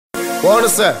Wanna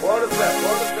say?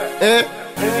 Eh?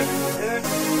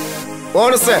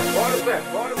 Wanna say?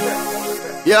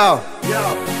 Yeah.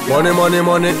 Money, money,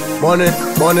 money, money,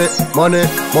 money, money,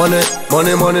 money, money,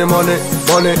 money, money,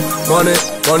 money,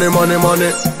 money, money, money,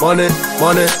 money,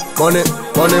 money, money,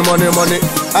 money, money, money.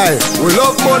 Aye, we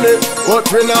love money, but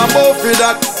we not both for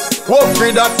that. Work for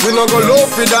that, we not go low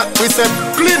for that. We say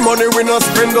clean money, we not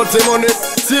spend dirty money.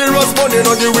 Serious money,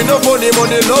 no give we no funny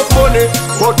money. Love money,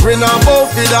 but we not both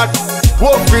for that.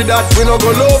 Work for that, we no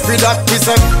go low for that. We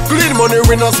say clean money,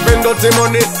 we not spend dirty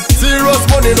money. Serious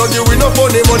money, no give we no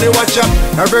funny money. Watch out,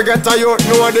 every getter you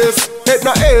know this. It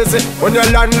not easy when your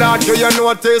landlord you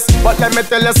notice. But let me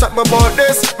tell you something about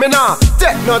this. Me nah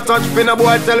take no touch for no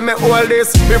boy tell me all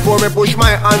this. Before me push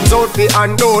my hands out, me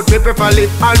hand out. Me prefer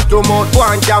lip hand to mouth,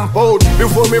 one camp out.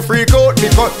 Before me freak out, me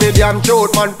cut me damn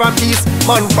throat. Man from east,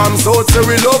 man from south. So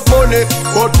we love money,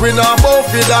 but we not both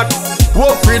for that.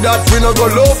 Work for that, we no go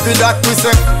low for that. We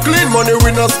say clean money,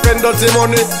 we no spend dirty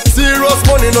money. Serious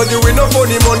money, no give we no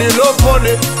funny money. Love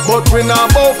money, but we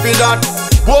not both for that.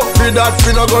 Work for that,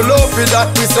 we no go low for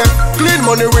that. We say clean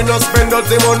money, we no spend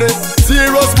dirty money.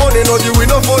 Serious money, no give we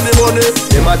no funny money.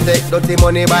 They might take dirty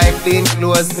money buy clean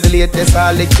clothes. The latest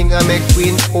all the king and make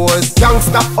queen pose.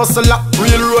 Gangsta hustler,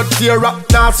 real road tearer.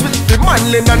 Now switch the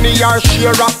manlin and the yard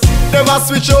sharer. Never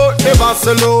switch out, never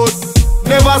sell out.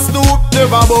 Never stoop,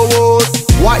 never bow out.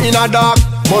 What in a dark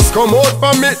must come out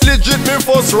from it legit, me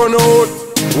first run out.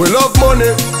 We love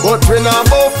money, but we not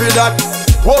bow for that.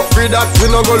 Work for that, we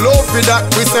no go low for that.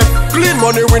 We say clean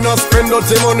money, we not spend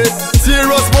dirty money.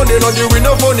 Serious money, no give we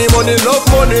no funny money. Love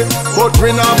money, but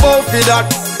we not bow for that.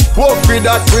 Work for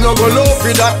that, we no go low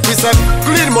for that. We say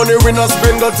clean money, we not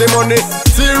spend dirty money.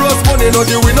 Serious money, no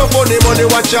give we no funny money.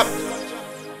 Watch out.